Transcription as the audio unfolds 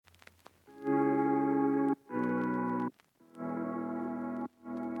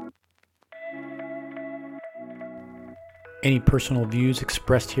Any personal views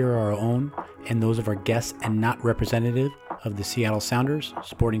expressed here are our own and those of our guests and not representative of the Seattle Sounders,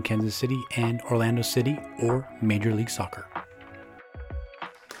 Sporting Kansas City, and Orlando City, or Major League Soccer.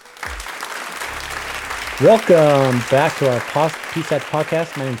 Welcome back to our PSATs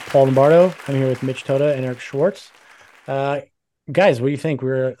podcast. My name is Paul Lombardo. I'm here with Mitch Tota and Eric Schwartz. Guys, what do you think?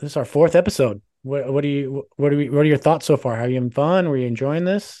 This is our fourth episode. What are your thoughts so far? Have you having fun? Were you enjoying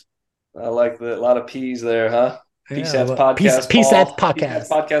this? I like a lot of P's there, huh? Yeah, PSATs podcast, PSATs Paul. podcast.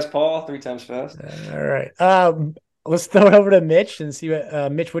 PSATs podcast, Paul. 3 times fast. All right. Let's throw it over to Mitch and see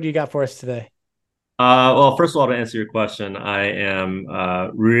what Mitch, what do you got for us today? Well, first of all, to answer your question, I am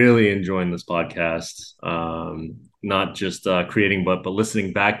really enjoying this podcast. Not just creating, but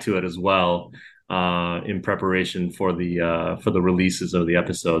listening back to it as well in preparation for the releases of the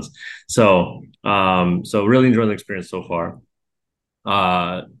episodes. So really enjoying the experience so far.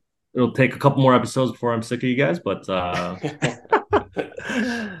 It'll take a couple more episodes before I'm sick of you guys, but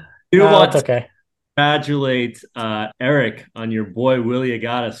you want that's okay. congratulate Eric on your boy Willie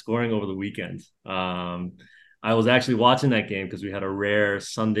Agata scoring over the weekend. I was actually watching that game because we had a rare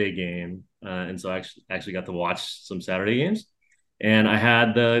Sunday game, and so I actually got to watch some Saturday games. And I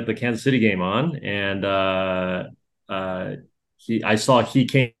had the Kansas City game on, and I saw he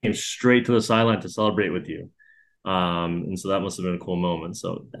came straight to the sideline to celebrate with you, and so that must have been a cool moment.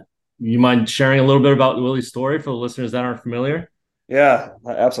 So, you mind sharing a little bit about Willie's story for the listeners that aren't familiar? Yeah,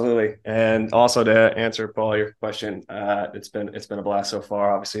 absolutely. And also to answer Paul your question, it's been a blast so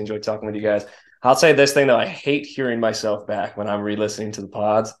far. Obviously, enjoyed talking with you guys. I'll say this thing though, I hate hearing myself back when I'm re-listening to the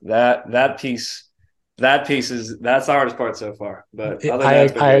pods. That piece that's the hardest part so far. But I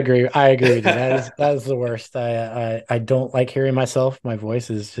agree. I agree with you. That is the worst. I don't like hearing myself. My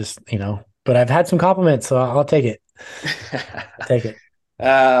voice is just, but I've had some compliments, so I'll take it. Take it.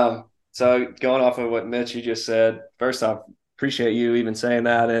 So going off of what Mitch you just said, first off, appreciate you even saying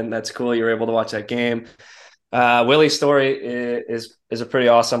that, and that's cool you were able to watch that game. Willie's story is a pretty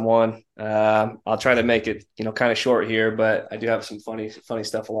awesome one. I'll try to make it kind of short here, but I do have some funny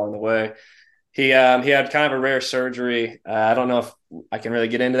stuff along the way. He had kind of a rare surgery. I don't know if I can really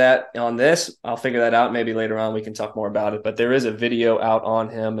get into that on this. I'll figure that out. Maybe later on we can talk more about it. But there is a video out on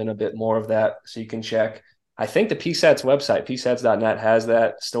him and a bit more of that, so you can check. I think the PSATs website, psats.net, has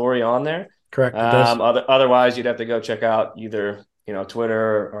that story on there. Correct. Otherwise, you'd have to go check out either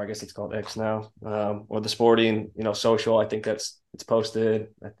Twitter, or I guess it's called X now, or the Sporting social. I think it's posted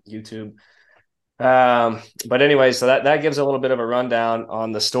at YouTube. But anyway, so that gives a little bit of a rundown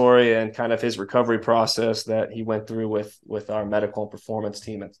on the story and kind of his recovery process that he went through with our medical and performance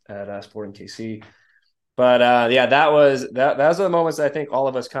team at Sporting KC. But yeah, those are the moments that I think all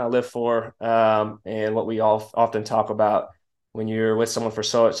of us kind of live for, and what we all often talk about when you're with someone for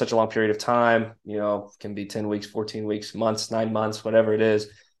such a long period of time. Can be 10 weeks, 14 weeks, months, 9 months, whatever it is.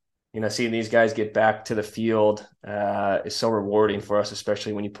 Seeing these guys get back to the field is so rewarding for us,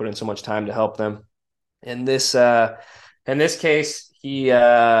 especially when you put in so much time to help them. In this case, he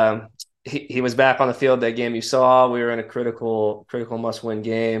was back on the field that game you saw. We were in a critical must-win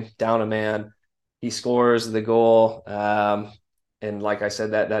game, down a man. He scores the goal. And like I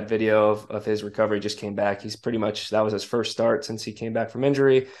said, that video of his recovery just came back. That was his first start since he came back from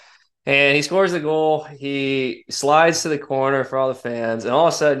injury. And he scores the goal. He slides to the corner for all the fans. And all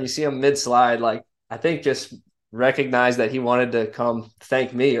of a sudden you see him mid-slide, like I think just recognize that he wanted to come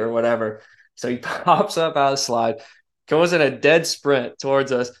thank me or whatever. So he pops up out of the slide, goes in a dead sprint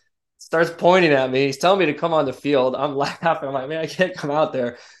towards us, starts pointing at me. He's telling me to come on the field. I'm laughing. I'm like, man, I can't come out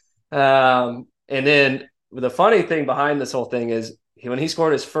there. And then the funny thing behind this whole thing is when he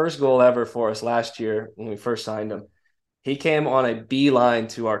scored his first goal ever for us last year when we first signed him, he came on a beeline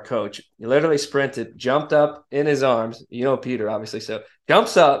to our coach. He literally sprinted, jumped up in his arms. Peter, obviously. So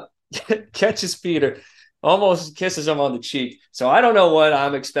jumps up, catches Peter, almost kisses him on the cheek. So I don't know what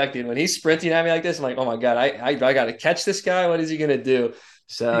I'm expecting when he's sprinting at me like this. I'm like, oh my God, I got to catch this guy. What is he going to do?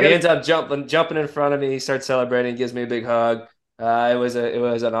 So he ends up jumping in front of me. He starts celebrating, gives me a big hug. It was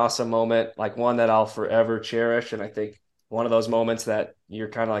an awesome moment, like one that I'll forever cherish. And I think one of those moments that you're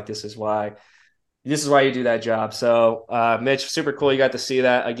kind of like, this is why you do that job. So Mitch, super cool. You got to see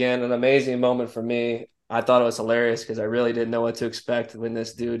that again, an amazing moment for me. I thought it was hilarious because I really didn't know what to expect when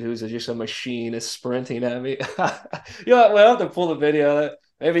this dude who's just a machine is sprinting at me. We'll have to pull the video.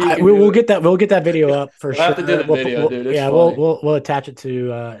 Maybe we'll get that video up for sure. Have to do the video, dude. It's funny. We'll attach it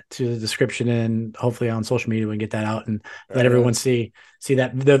to the description and hopefully on social media we can get that out and let everyone see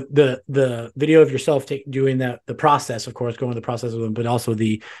that the video of yourself doing the process, of course, going through the process with them, but also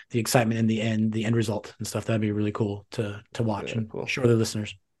the excitement in the end result and stuff. That'd be really cool to watch and show the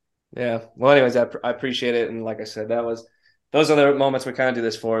listeners. Yeah. Well, anyways, I appreciate it, and like I said, that was those are the moments we kind of do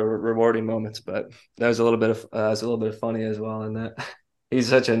this for, rewarding moments. But that was a little bit of funny as well. In that he's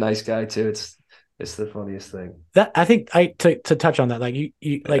such a nice guy too. It's the funniest thing. That I think to touch on that, like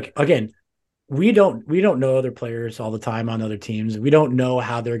you like again, we don't know other players all the time on other teams. We don't know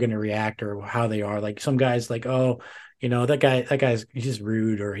how they're going to react or how they are. Like some guys, like, oh, that guy's he's just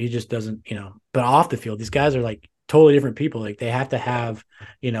rude or he just doesn't, But off the field, these guys are like totally different people. Like they have to have,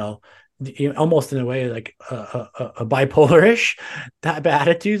 almost in a way like a bipolar-ish type of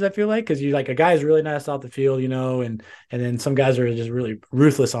attitudes. I feel like because you like a guy is really nice off the field, and then some guys are just really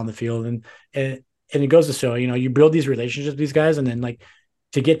ruthless on the field, and it goes to show, you build these relationships with these guys, and then like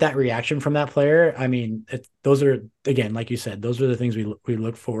to get that reaction from that player. I mean, those are, again, like you said, those are the things we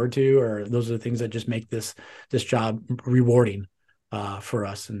look forward to, or those are the things that just make this job rewarding for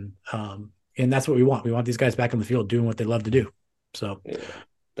us, and that's what we want. We want these guys back on the field doing what they love to do. So yeah.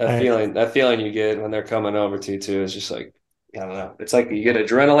 That feeling you get when they're coming over to you too is just like, I don't know. It's like you get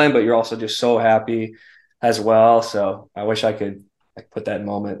adrenaline, but you're also just so happy as well. So I wish I could put that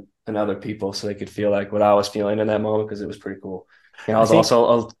moment in other people so they could feel like what I was feeling in that moment, because it was pretty cool. I was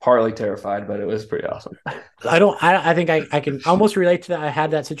also partly terrified, but it was pretty awesome. I think I can almost relate to that. I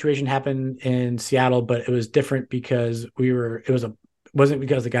had that situation happen in Seattle, but it was different because wasn't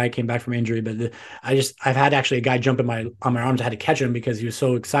because the guy came back from injury, but I've had actually a guy jump on my arms. I had to catch him because he was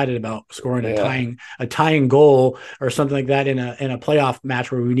so excited about scoring a tying goal or something like that in a playoff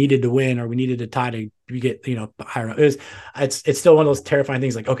match where we needed to win or we needed to tie to get higher up. It's still one of those terrifying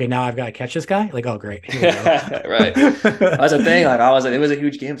things. Like, okay, now I've got to catch this guy. Like, oh great, right. That's the thing. Like it was a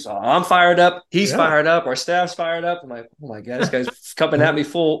huge game, so I'm fired up. He's fired up. Our staff's fired up. I'm like, oh my god, this guy's coming at me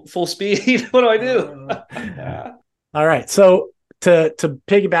full speed. What do I do? All right, so. To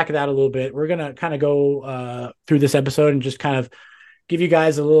piggyback that a little bit, we're gonna kind of go through this episode and just kind of give you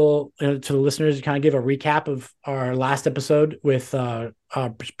guys a little to the listeners, kind of give a recap of our last episode with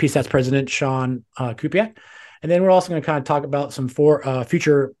PSAT's president Sean Kupiak, and then we're also going to kind of talk about some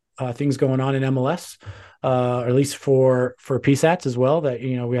future things going on in MLS, or at least for PSATs as well. That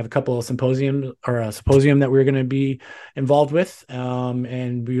we have a couple of symposiums or a symposium that we're going to be involved with,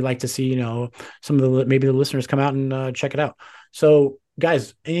 and we like to see some of maybe the listeners come out and check it out. So,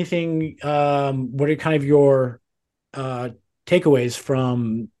 guys, anything? What are kind of your takeaways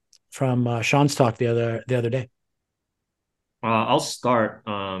from Sean's talk the other day? I'll start.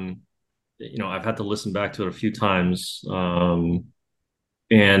 I've had to listen back to it a few times, and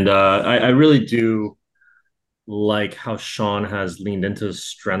I really do like how Sean has leaned into his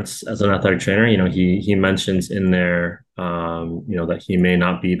strengths as an athletic trainer. He mentions in there, that he may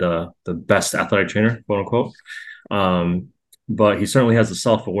not be the best athletic trainer, quote unquote. But he certainly has the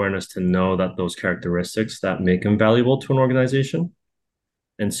self-awareness to know that those characteristics that make him valuable to an organization.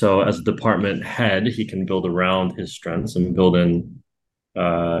 And so as a department head, he can build around his strengths and build in,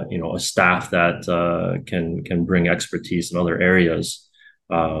 a staff that can bring expertise in other areas.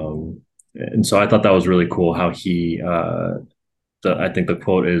 And so I thought that was really cool how I think the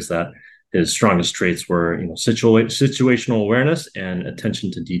quote is that his strongest traits were, situational awareness and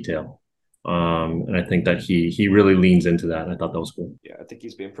attention to detail. And I think that he really leans into that. And I thought that was cool. Yeah, I think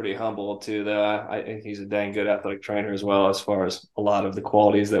he's been pretty humble too. I think he's a dang good athletic trainer as well, as far as a lot of the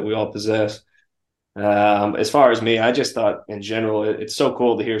qualities that we all possess. As far as me, I just thought in general, it's so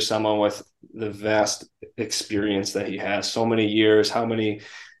cool to hear someone with the vast experience that he has, so many years, how many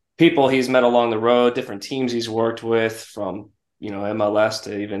people he's met along the road, different teams he's worked with, from MLS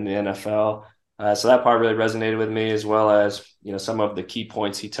to even the NFL. So that part really resonated with me, as well as some of the key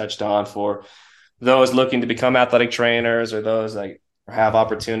points he touched on for those looking to become athletic trainers, or those like have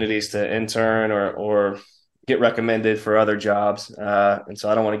opportunities to intern or get recommended for other jobs. And so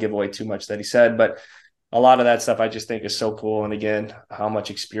I don't want to give away too much that he said, but a lot of that stuff I just think is so cool. And again, how much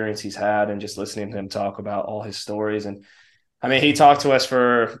experience he's had, and just listening to him talk about all his stories. And I mean, he talked to us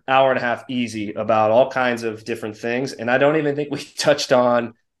for an hour and a half easy about all kinds of different things. And I don't even think we touched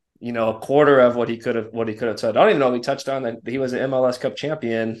on, a quarter of what he could have said. I don't even know if we touched on that he was an MLS Cup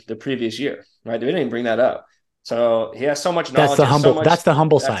champion the previous year, right? We didn't even bring that up. So he has so much knowledge. That's the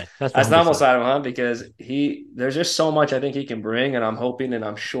humble side. That's the humble side of him, because there's just so much I think he can bring, and I'm hoping and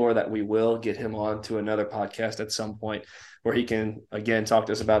I'm sure that we will get him on to another podcast at some point where he can again talk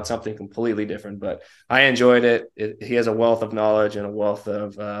to us about something completely different. But I enjoyed it. He has a wealth of knowledge and a wealth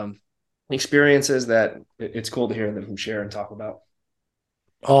of experiences that it's cool to hear them share and talk about.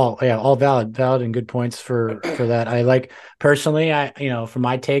 All valid and good points for that. I like personally, from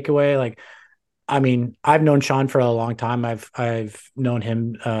my takeaway, like, I mean, I've known Sean for a long time. I've known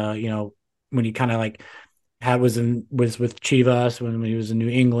him, when he kind of like was with Chivas when he was in New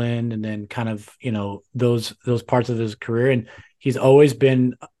England, and then kind of, you know, those parts of his career. And he's always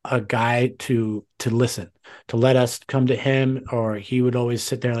been a guy to listen, to let us come to him, or he would always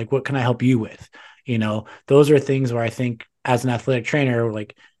sit there like, what can I help you with? You know, those are things where I think as an athletic trainer,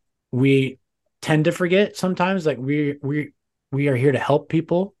 like, we tend to forget sometimes, like, we are here to help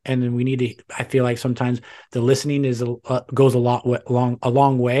people, and then we need to, I feel like sometimes the listening is goes a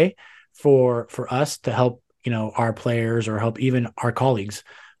long way for us to help, you know, our players, or help even our colleagues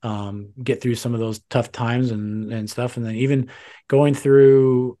get through some of those tough times and stuff. And then even going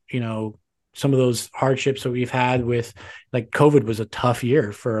through, you know, some of those hardships that we've had with, like, COVID was a tough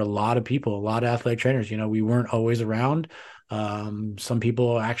year for a lot of people, a lot of athletic trainers. You know, we weren't always around. Some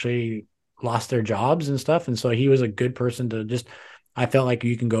people actually lost their jobs and stuff. And so he was a good person to just, I felt like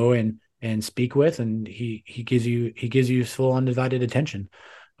you can go and speak with, and he gives you full undivided attention,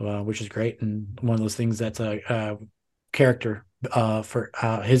 which is great. And one of those things that's a character for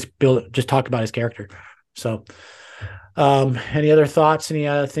his build, just talk about his character. So any other thoughts, any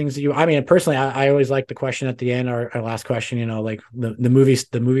other things that I mean, personally, I always like the question at the end, our last question, you know, like the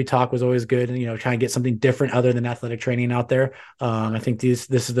movie talk was always good, and, you know, trying to get something different other than athletic training out there. I think this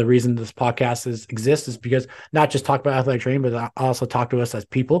is the reason this podcast exists, is because not just talk about athletic training, but also talk to us as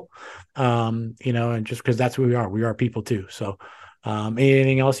people, you know, and just because that's who we are people too. So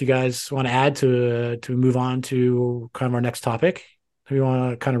anything else you guys want to add to move on to kind of our next topic that we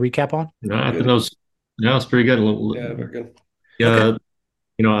want to kind of recap on? No, I think that was, yeah, it's pretty good. Yeah, very good. Yeah, Okay.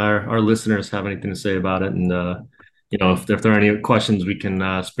 you know, our listeners have anything to say about it, and you know, if there are any questions, we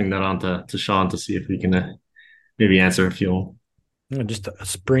can spring that on to Sean to see if we can maybe answer a few. Just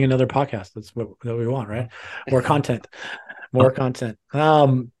spring another podcast. That's what we want, right? More content, more content.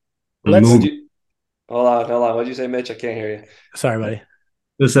 Let's. Hold on. What'd you say, Mitch? I can't hear you. Sorry, buddy.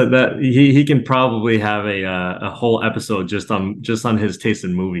 Said that he can probably have a whole episode just on his taste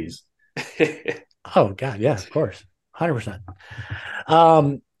in movies. Oh God, yeah, of course, 100%.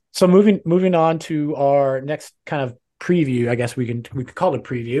 So moving on to our next kind of preview, I guess we could call it a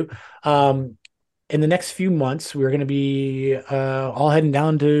preview. In the next few months, we're going to be all heading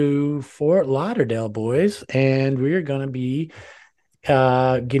down to Fort Lauderdale, boys, and we're going to be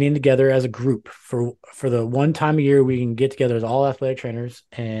getting together as a group for the one time a year we can get together as all athletic trainers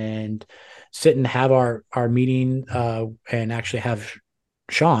and sit and have our meeting, and actually have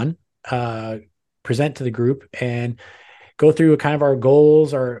Sean present to the group and go through kind of our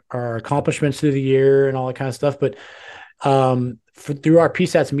goals, our accomplishments through the year and all that kind of stuff. But through our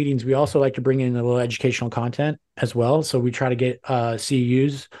PSATs meetings, we also like to bring in a little educational content as well. So we try to get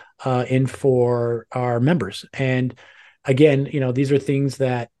CEUs in for our members. And again, you know, these are things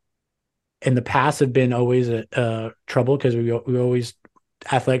that in the past have been always a trouble, because we always,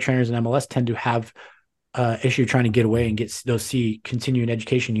 athletic trainers and MLS tend to have issue trying to get away and get those continuing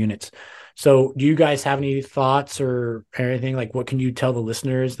education units. So do you guys have any thoughts or anything, like, what can you tell the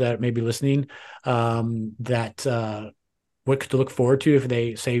listeners that may be listening, that what to look forward to if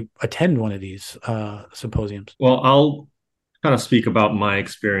they say attend one of these symposiums? Well, I'll kind of speak about my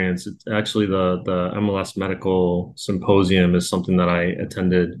experience. It's actually the MLS Medical Symposium is something that I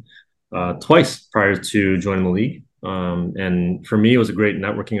attended twice prior to joining the league. And for me, it was a great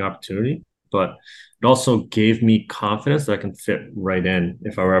networking opportunity, but it also gave me confidence that I can fit right in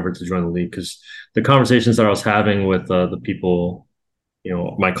if I were ever to join the league. Because the conversations that I was having with the people, you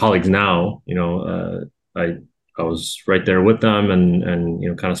know, my colleagues now, you know, I was right there with them, and you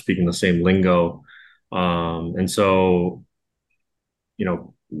know, kind of speaking the same lingo. And so, you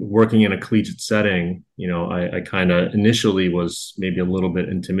know, working in a collegiate setting, you know, I kind of initially was maybe a little bit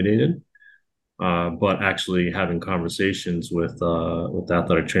intimidated. But actually having conversations with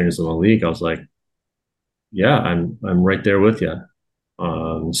athletic trainers in the league, I was like, yeah, I'm right there with you.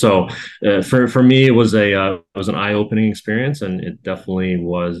 So for me, it was an eye-opening experience, and it definitely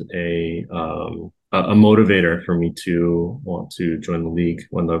was a motivator for me to want to join the league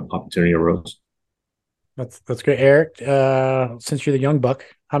when the opportunity arose. That's great, Eric. Since you're the young buck,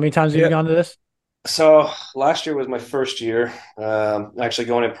 how many times have you gone to this? So last year was my first year actually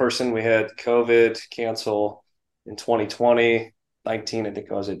going in person. We had COVID cancel in 2020, 19. I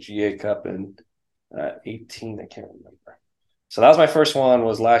think I was at GA Cup, and 18. I can't remember. So that was my first one,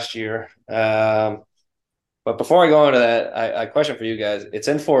 was last year. But before I go into that, I question for you guys. It's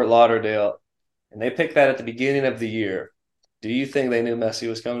in Fort Lauderdale, and they picked that at the beginning of the year. Do you think they knew Messi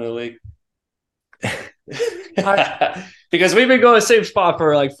was coming to the league? Because we've been going to the same spot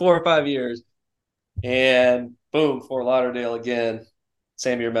for like 4 or 5 years. And boom, Fort Lauderdale again.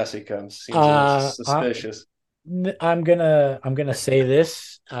 Same year Messi comes. Seems suspicious. I'm gonna say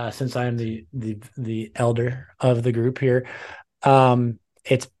this since I'm the elder of the group here. Um,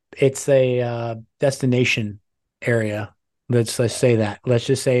 it's a destination area. Let's say that. Let's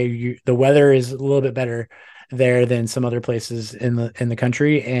just say the weather is a little bit better there than some other places in the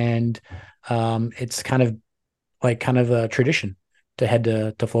country, and it's kind of a tradition to head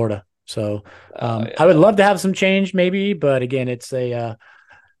to Florida. So I would love Yeah. to have some change, maybe, but again, it's a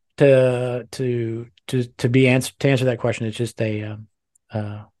to be answer to answer that question. It's just a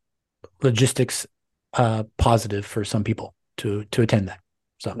uh, logistics positive for some people to attend that.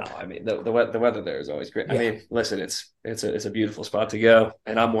 So No, I mean the weather there is always great. I yeah, mean, listen, it's a beautiful spot to go,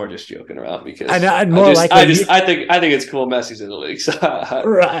 and I'm more just joking around and because I'd I more just likely I you, just I think it's cool. Messi's in the league, so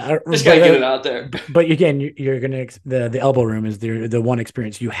just gotta get but it out there. again, you're gonna the elbow room is the one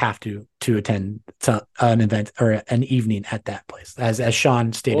experience you have to attend to an event or an evening at that place, as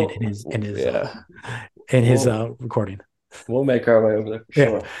Sean stated in Well, yeah, his we'll recording. we'll make our way over there for Yeah.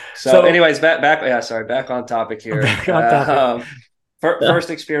 sure. So, So anyways, back yeah, sorry, back on topic here. back on topic. First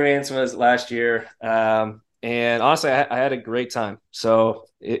experience was last year, and honestly, I had a great time. So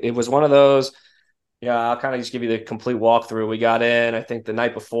it was one of those. Yeah, I'll kind of just give you the complete walkthrough. We got in, I think the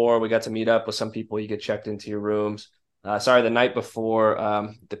night before, we got to meet up with some people. You get checked into your rooms. Sorry, the night before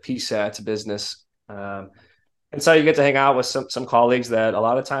the PSATs business. And so you get to hang out with some colleagues that a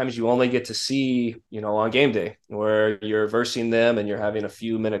lot of times you only get to see, on game day, where you're versing them and you're having a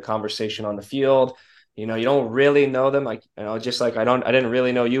few minute conversation on the field. You don't really know them. Like, just like I didn't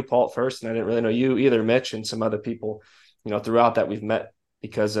really know you, Paul, at first, and I didn't really know you either, Mitch, and some other people, throughout that we've met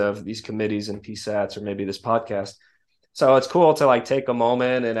because of these committees and PSATs or maybe this podcast. So it's cool to like take a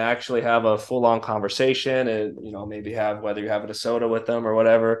moment and actually have a full on conversation and, maybe have whether you're having a soda with them or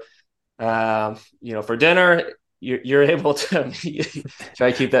whatever. For dinner, you're able to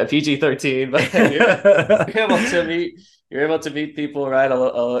try to keep that PG-13, but you're able to meet people right in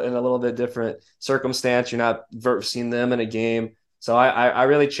a little bit different circumstance. You're not seeing them in a game, so I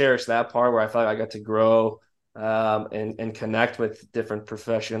really cherish that part where I felt like I got to grow and connect with different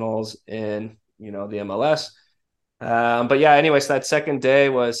professionals in the MLS. But yeah, anyways, that second day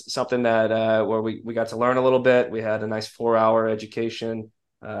was something that where we got to learn a little bit. We had a nice 4-hour education,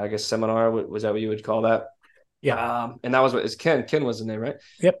 I guess seminar. Was that what you would call that? Yeah. And that was what is Ken. Ken was the name, right?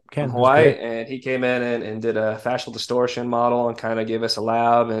 Yep. From Ken was Hawaii. great. And he came in and did a fascial distortion model and kind of gave us a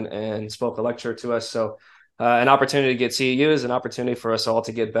lab and spoke a lecture to us. So an opportunity to get CEUs, an opportunity for us all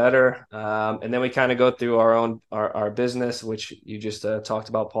to get better. And then we kind of go through our business, which you just talked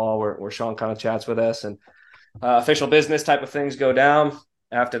about, Paul, where Sean kind of chats with us and official business type of things go down.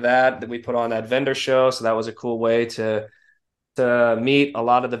 After that, we put on that vendor show. So that was a cool way to meet a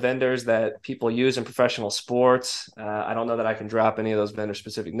lot of the vendors that people use in professional sports. I don't know that I can drop any of those vendor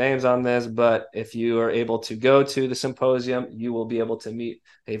specific names on this, but if you are able to go to the symposium, you will be able to meet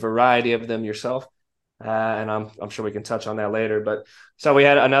a variety of them yourself. And I'm sure we can touch on that later. But so we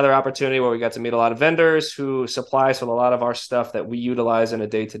had another opportunity where we got to meet a lot of vendors who supply us with a lot of our stuff that we utilize in a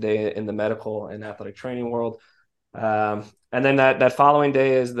day to day in the medical and athletic training world. And then that following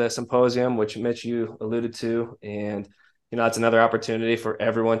day is the symposium, which Mitch, you alluded to. And it's another opportunity for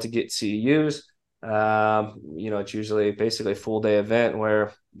everyone to get CEUs. It's usually basically a full day event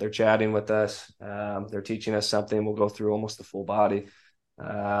where they're chatting with us. They're teaching us something. We'll go through almost the full body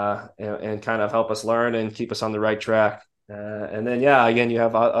and kind of help us learn and keep us on the right track. And then, yeah, again, you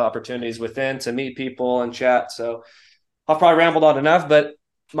have opportunities within to meet people and chat. So I've probably rambled on enough, but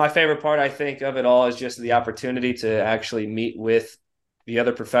my favorite part, I think, of it all is just the opportunity to actually meet with the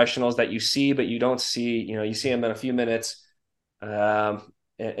other professionals that you see, but you don't see, you see them in a few minutes, and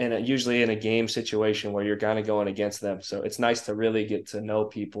usually in a game situation where you're kind of going against them. So it's nice to really get to know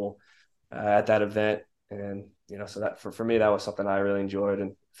people at that event. And, so that for me, that was something I really enjoyed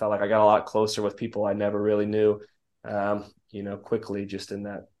and felt like I got a lot closer with people I never really knew, quickly just in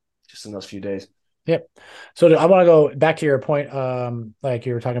those few days. Yep. So I want to go back to your point. Like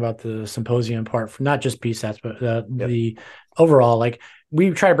you were talking about the symposium part for not just PSATs, but the overall, like we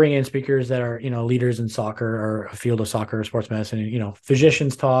try to bring in speakers that are, leaders in soccer or a field of soccer, sports medicine,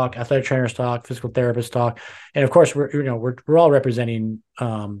 physicians talk, athletic trainers talk, physical therapists talk. And of course we're all representing,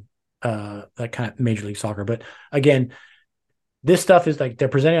 that kind of major league soccer. But again, this stuff is like, they're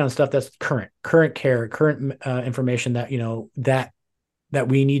presenting on stuff that's current care, current information that, that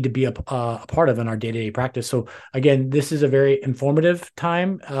we need to be a part of in our day-to-day practice. So again, this is a very informative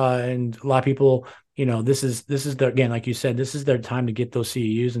time, and a lot of people this is the, again, like you said, this is their time to get those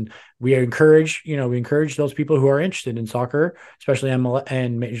CEUs. And we encourage those people who are interested in soccer, especially MLS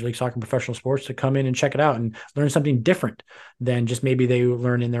and Major League Soccer and professional sports, to come in and check it out and learn something different than just maybe they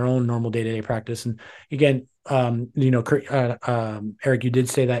learn in their own normal day-to-day practice. And again, Kurt, Eric, you did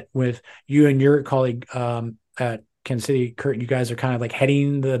say that with you and your colleague at Kansas City, Kurt, you guys are kind of like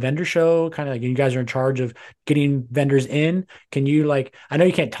heading the vendor show, kind of like you guys are in charge of getting vendors in. Can you, I know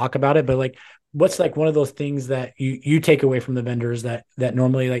you can't talk about it, but what's one of those things that you take away from the vendors that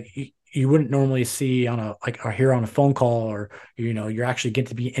normally you wouldn't normally see on or hear on a phone call, or you're actually get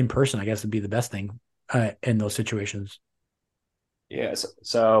to be in person, I guess would be the best thing in those situations. Yes.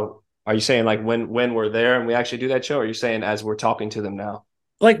 So are you saying when we're there and we actually do that show, or are you saying as we're talking to them now?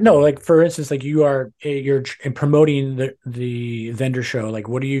 No, for instance, you're in promoting the vendor show.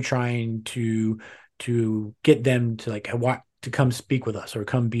 What are you trying to get them to to come speak with us or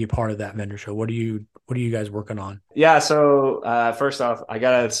come be a part of that vendor show? What are you guys working on? Yeah. So first off, I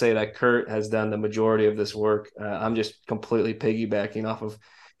gotta say that Kurt has done the majority of this work. I'm just completely piggybacking off of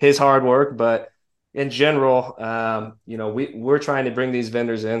his hard work, but in general, we're trying to bring these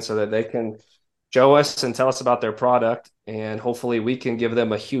vendors in so that they can show us and tell us about their product. And hopefully we can give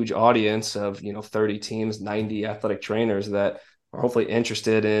them a huge audience of, 30 teams, 90 athletic trainers that are hopefully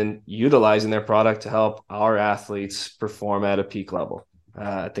interested in utilizing their product to help our athletes perform at a peak level.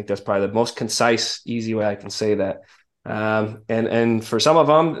 I think that's probably the most concise, easy way I can say that. And for some of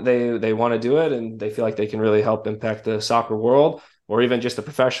them, they want to do it and they feel like they can really help impact the soccer world or even just the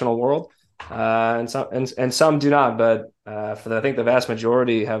professional world. And some do not, but I think the vast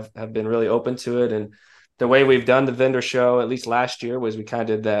majority have been really open to it. And the way we've done the vendor show, at least last year, was we kind of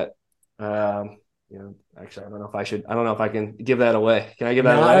did that. Actually, I don't know if I can give that away. Can I give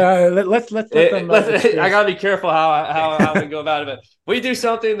that away? Let's let them. I gotta be careful how we go about it. But we do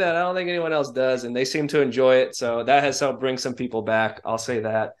something that I don't think anyone else does, and they seem to enjoy it. So that has helped bring some people back. I'll say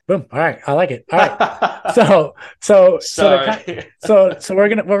that. Boom. All right, I like it. All right. So what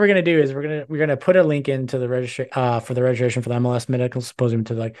we're gonna do is we're gonna put a link into the registration for the MLS Medical Symposium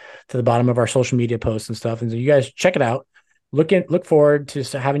to the bottom of our social media posts and stuff, and so you guys check it out. Look forward to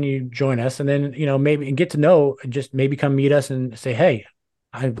having you join us, and then maybe get to know, just maybe come meet us and say, hey,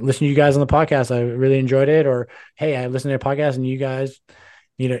 I listened to you guys on the podcast, I really enjoyed it, or hey, I listened to your podcast and you guys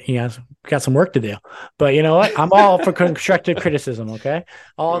got some work to do. But you know what, I'm all for constructive criticism. Okay,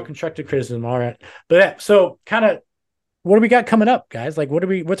 all constructive criticism. All right, but yeah, so kind of what do we got coming up, guys?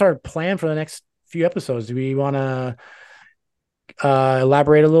 What's our plan for the next few episodes? Do we want to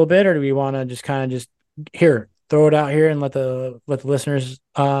elaborate a little bit, or do we want to just kind of just throw it out here and let the listeners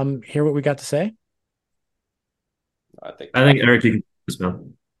hear what we got to say? I think Eric, you can this now.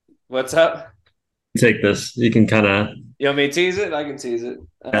 What's up? Take this. You can kind of. You want me to tease it? I can tease it.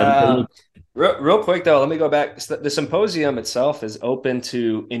 Real quick though, let me go back. The symposium itself is open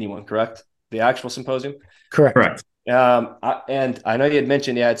to anyone, correct? The actual symposium. Correct. And I know you had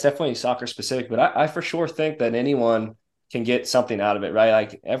mentioned, it's definitely soccer specific, but I for sure think that anyone can get something out of it, right?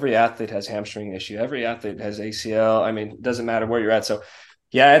 Like every athlete has hamstring issue. Every athlete has ACL. I mean, it doesn't matter where you're at. So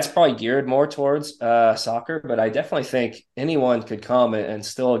yeah, it's probably geared more towards soccer, but I definitely think anyone could come and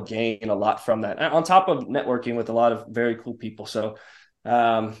still gain a lot from that, on top of networking with a lot of very cool people. So,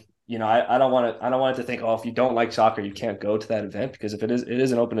 I don't want it to think, if you don't like soccer, you can't go to that event, because if it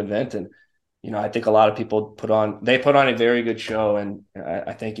is an open event, and I think a lot of people put on a very good show, and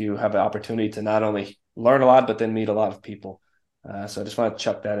I think you have an opportunity to not only learn a lot, but then meet a lot of people. So I just want to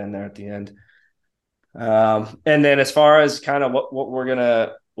chuck that in there at the end. And then as far as kind of what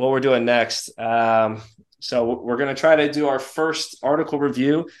we're doing next. So we're going to try to do our first article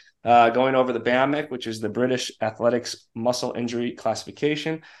review, going over the BAMIC, which is the British Athletics Muscle Injury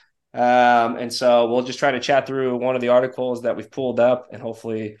Classification. And so we'll just try to chat through one of the articles that we've pulled up, and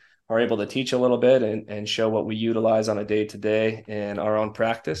hopefully are able to teach a little bit and show what we utilize on a day-to-day in our own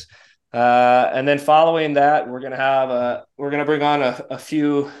practice. And then following that, we're going to bring on a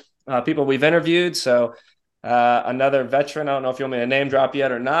few people we've interviewed. So another veteran, I don't know if you want me to name drop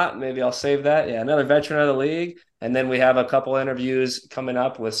yet or not. Maybe I'll save that. Yeah, another veteran of the league. And then we have a couple interviews coming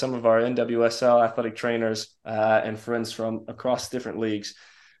up with some of our NWSL athletic trainers and friends from across different leagues.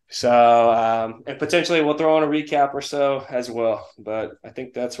 So, and potentially we'll throw in a recap or so as well. But I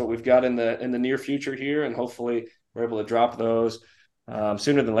think that's what we've got in the near future here, and hopefully we're able to drop those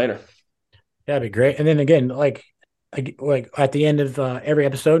sooner than later. That'd be great. And then again, like at the end of every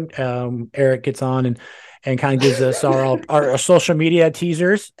episode, Eric gets on and kind of gives us our social media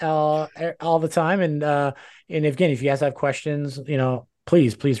teasers all the time. And again, if you guys have questions,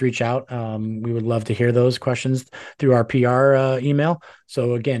 please reach out. We would love to hear those questions through our PR email.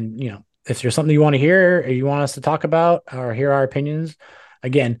 So again, if there's something you want to hear or you want us to talk about or hear our opinions,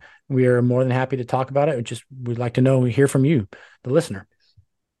 again, we are more than happy to talk about it. We'd like to hear from you, the listener.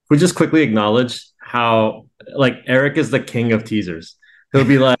 We just quickly acknowledge how like Eric is the king of teasers. He'll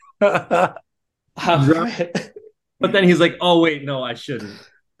be like, but then he's like, oh wait, no, I shouldn't.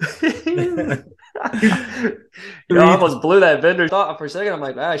 I almost blew that vendor thought for a second. I'm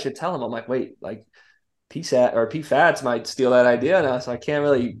like, I should tell him. I'm like, wait, like PFATS might steal that idea now, so I can't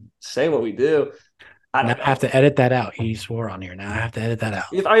really say what we do. I have to edit that out. He swore on here. Now I have to edit that out.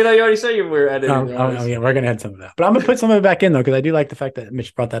 You already said you were editing. Yeah, we're gonna add some of that, but I'm gonna put some of it back in though because I do like the fact that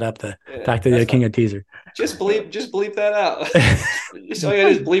Mitch brought that up. Back to the king of teaser. Just bleep that out. Just all you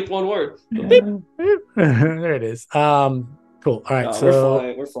gotta do is bleep one word. There it is. Cool. All right,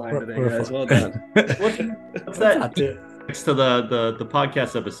 so we're flying today, guys. Well done. What's that? Next to the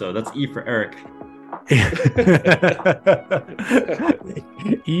podcast episode. That's E for Eric.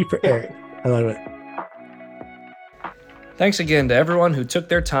 E for Eric. I love it. Thanks again to everyone who took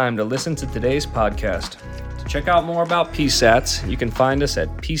their time to listen to today's podcast. To check out more about PSATs, you can find us at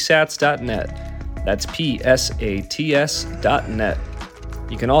psats.net. That's PSATS.net.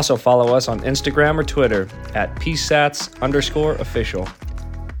 You can also follow us on Instagram or Twitter at PSATS_official.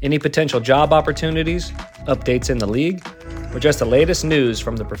 Any potential job opportunities, updates in the league, or just the latest news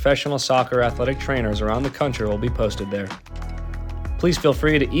from the professional soccer athletic trainers around the country will be posted there. Please feel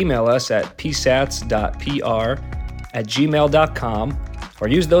free to email us at psats.pr@gmail.com or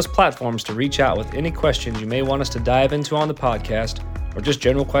use those platforms to reach out with any questions you may want us to dive into on the podcast or just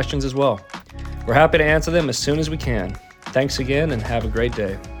general questions as well. We're happy to answer them as soon as we can. Thanks again and have a great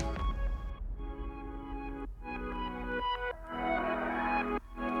day.